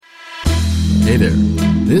Hey there.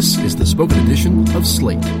 This is the spoken edition of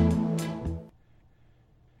Slate.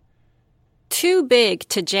 Too big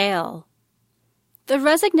to jail. The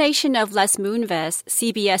resignation of Les Moonves,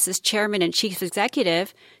 CBS's chairman and chief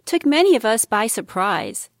executive, took many of us by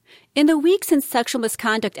surprise. In the weeks since sexual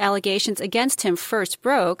misconduct allegations against him first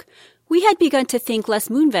broke, we had begun to think Les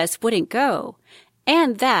Moonves wouldn't go,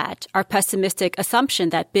 and that our pessimistic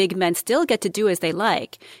assumption that big men still get to do as they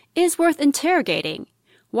like is worth interrogating.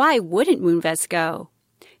 Why wouldn't Moonves go?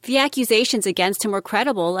 The accusations against him were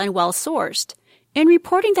credible and well-sourced. In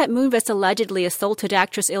reporting that Moonves allegedly assaulted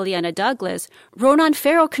actress Ileana Douglas, Ronan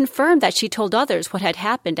Farrow confirmed that she told others what had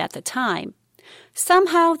happened at the time.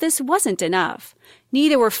 Somehow, this wasn't enough.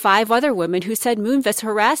 Neither were 5 other women who said Moonves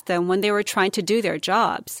harassed them when they were trying to do their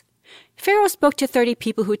jobs. Farrow spoke to 30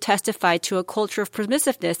 people who testified to a culture of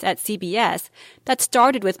permissiveness at CBS that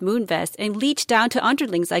started with Moonves and leached down to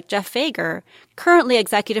underlings like Jeff Fager, currently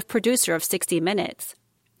executive producer of 60 Minutes.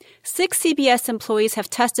 6 CBS employees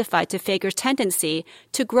have testified to Fager's tendency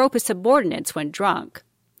to grope his subordinates when drunk.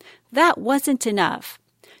 That wasn't enough.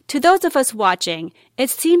 To those of us watching,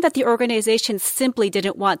 it seemed that the organization simply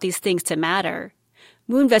didn't want these things to matter.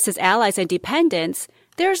 Moonves' allies and dependents,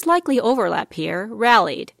 there's likely overlap here,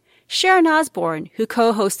 rallied. Sharon Osbourne, who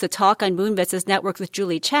co-hosts the talk on Moonves' network with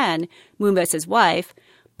Julie Chen, Moonves' wife,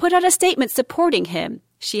 put out a statement supporting him.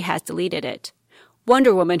 She has deleted it.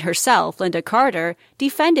 Wonder Woman herself, Linda Carter,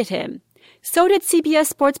 defended him. So did CBS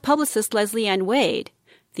Sports publicist Leslie Ann Wade.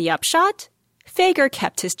 The upshot? Fager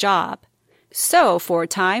kept his job. So, for a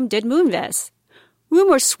time, did Moonves.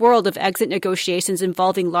 Rumors swirled of exit negotiations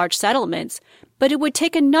involving large settlements, but it would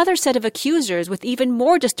take another set of accusers with even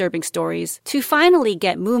more disturbing stories to finally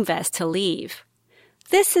get Moonves to leave.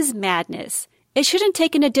 This is madness. It shouldn't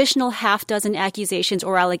take an additional half-dozen accusations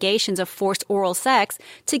or allegations of forced oral sex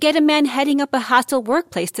to get a man heading up a hostile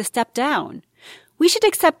workplace to step down. We should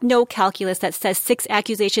accept no calculus that says 6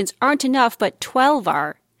 accusations aren't enough, but 12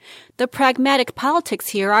 are. The pragmatic politics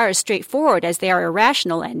here are as straightforward as they are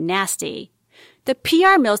irrational and nasty. The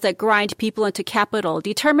PR mills that grind people into capital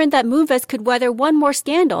determined that Moonves could weather one more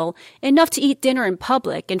scandal, enough to eat dinner in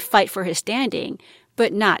public and fight for his standing,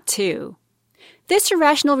 but not 2. This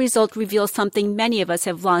irrational result reveals something many of us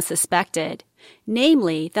have long suspected,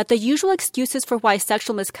 namely that the usual excuses for why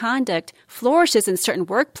sexual misconduct flourishes in certain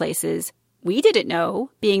workplaces, we didn't know,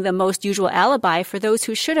 being the most usual alibi for those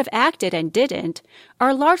who should have acted and didn't,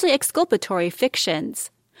 are largely exculpatory fictions.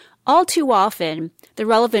 All too often, the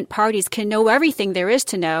relevant parties can know everything there is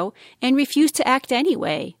to know and refuse to act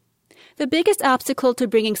anyway. The biggest obstacle to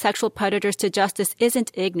bringing sexual predators to justice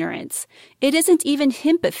isn't ignorance. It isn't even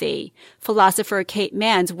himpathy, philosopher Kate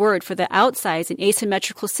Mann's word for the outsized and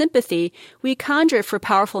asymmetrical sympathy we conjure for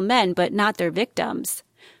powerful men but not their victims.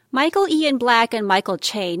 Michael Ian Black and Michael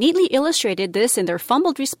Che neatly illustrated this in their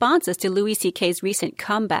fumbled responses to Louis C.K.'s recent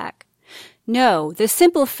comeback. No, the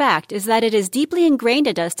simple fact is that it is deeply ingrained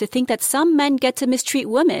in us to think that some men get to mistreat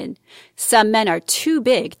women. Some men are too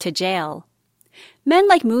big to jail. Men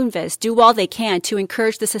like Moonves do all they can to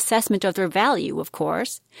encourage this assessment of their value, of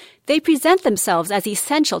course. They present themselves as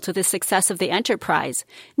essential to the success of the enterprise,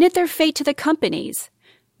 knit their fate to the companies.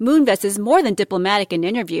 Moonves is more than diplomatic in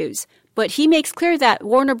interviews, but he makes clear that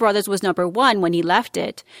Warner Brothers was number 1 when he left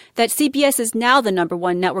it, that CBS is now the number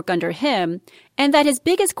 1 network under him, and that his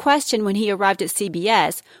biggest question when he arrived at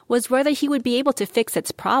CBS was whether he would be able to fix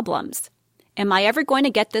its problems. Am I ever going to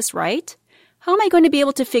get this right? How am I going to be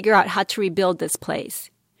able to figure out how to rebuild this place?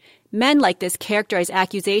 Men like this characterize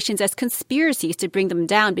accusations as conspiracies to bring them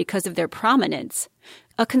down because of their prominence.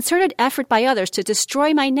 A concerted effort by others to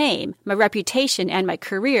destroy my name, my reputation, and my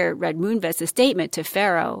career, read Moonves' statement to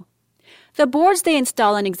Farrow. The boards they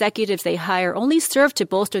install and executives they hire only serve to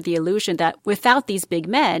bolster the illusion that without these big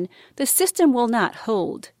men, the system will not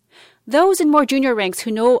hold. Those in more junior ranks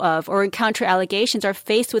who know of or encounter allegations are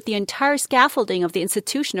faced with the entire scaffolding of the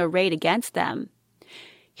institution arrayed against them.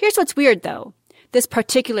 Here's what's weird, though. This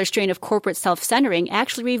particular strain of corporate self-centering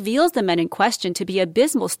actually reveals the men in question to be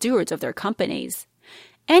abysmal stewards of their companies.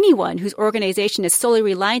 Anyone whose organization is solely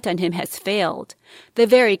reliant on him has failed. The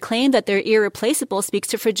very claim that they're irreplaceable speaks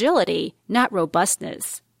to fragility, not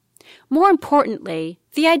robustness. More importantly,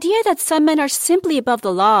 the idea that some men are simply above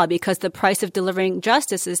the law because the price of delivering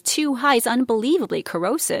justice is too high is unbelievably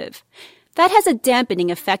corrosive. That has a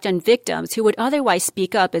dampening effect on victims who would otherwise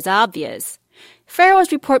speak up is obvious.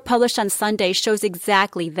 Farrow's report published on Sunday shows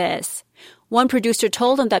exactly this. One producer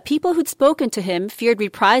told him that people who'd spoken to him feared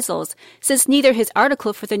reprisals, since neither his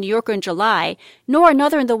article for The New Yorker in July nor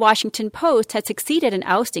another in The Washington Post had succeeded in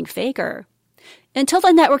ousting Fager. Until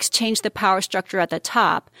the networks changed the power structure at the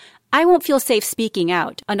top, I won't feel safe speaking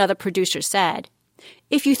out, another producer said.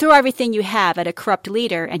 If you throw everything you have at a corrupt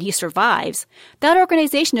leader and he survives, that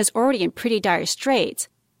organization is already in pretty dire straits.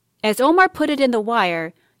 As Omar put it in The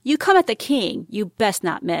Wire, you come at the king, you best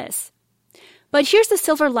not miss. But here's the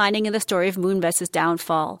silver lining in the story of Moonves'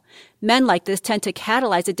 downfall. Men like this tend to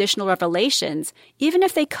catalyze additional revelations, even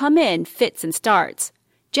if they come in fits and starts.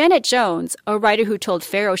 Janet Jones, a writer who told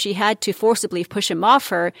Farrow she had to forcibly push him off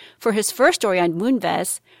her for his first story on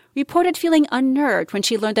Moonves, reported feeling unnerved when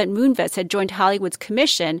she learned that Moonves had joined Hollywood's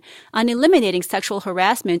commission on eliminating sexual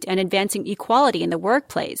harassment and advancing equality in the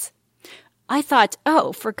workplace. I thought,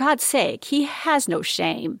 oh, for God's sake, he has no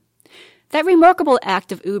shame. That remarkable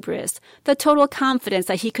act of hubris, the total confidence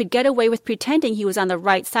that he could get away with pretending he was on the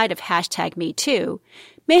right side of #MeToo,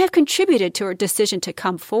 may have contributed to her decision to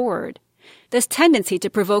come forward. This tendency to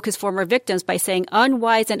provoke his former victims by saying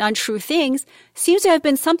unwise and untrue things seems to have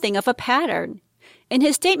been something of a pattern. In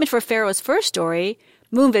his statement for Farrow's first story,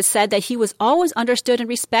 Moonves said that he was always understood and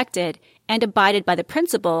respected and abided by the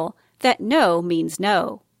principle that no means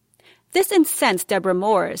no. This incensed Deborah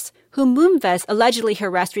Morris, whom Moonves allegedly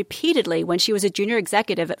harassed repeatedly when she was a junior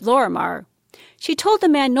executive at Lorimar. She told the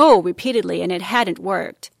man no repeatedly, and it hadn't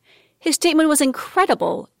worked. His statement was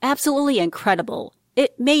incredible, absolutely incredible.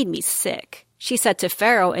 It made me sick, she said to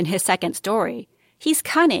Farrow in his second story. He's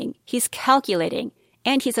cunning, he's calculating,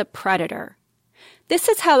 and he's a predator. This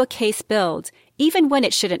is how a case builds, even when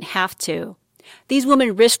it shouldn't have to. These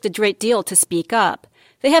women risked a great deal to speak up.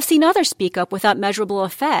 They have seen others speak up without measurable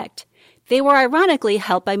effect. They were ironically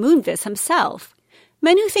helped by Moonves himself.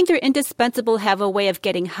 Men who think they're indispensable have a way of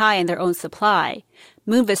getting high in their own supply.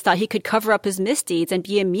 Moonves thought he could cover up his misdeeds and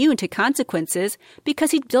be immune to consequences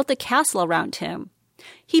because he'd built a castle around him.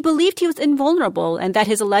 He believed he was invulnerable and that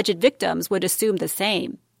his alleged victims would assume the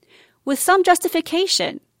same. With some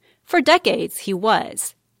justification. For decades, he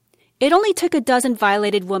was. It only took a dozen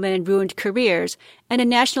violated women and ruined careers and a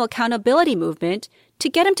national accountability movement to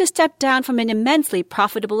get him to step down from an immensely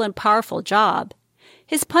profitable and powerful job.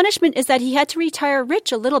 His punishment is that he had to retire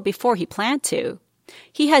rich a little before he planned to.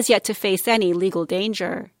 He has yet to face any legal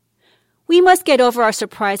danger. We must get over our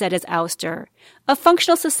surprise at his ouster. A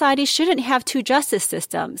functional society shouldn't have two justice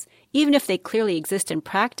systems, even if they clearly exist in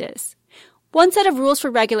practice. One set of rules for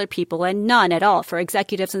regular people and none at all for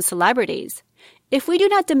executives and celebrities. If we do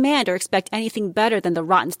not demand or expect anything better than the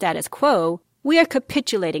rotten status quo, we are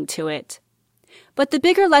capitulating to it. But the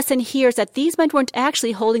bigger lesson here is that these men weren't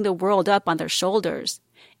actually holding the world up on their shoulders.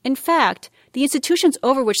 In fact, the institutions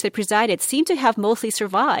over which they presided seem to have mostly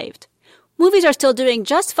survived. Movies are still doing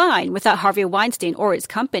just fine without Harvey Weinstein or his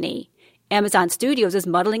company. Amazon Studios is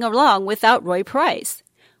muddling along without Roy Price.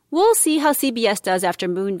 We'll see how CBS does after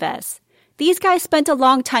Moonves. These guys spent a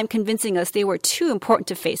long time convincing us they were too important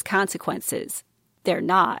to face consequences. They're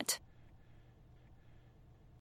not.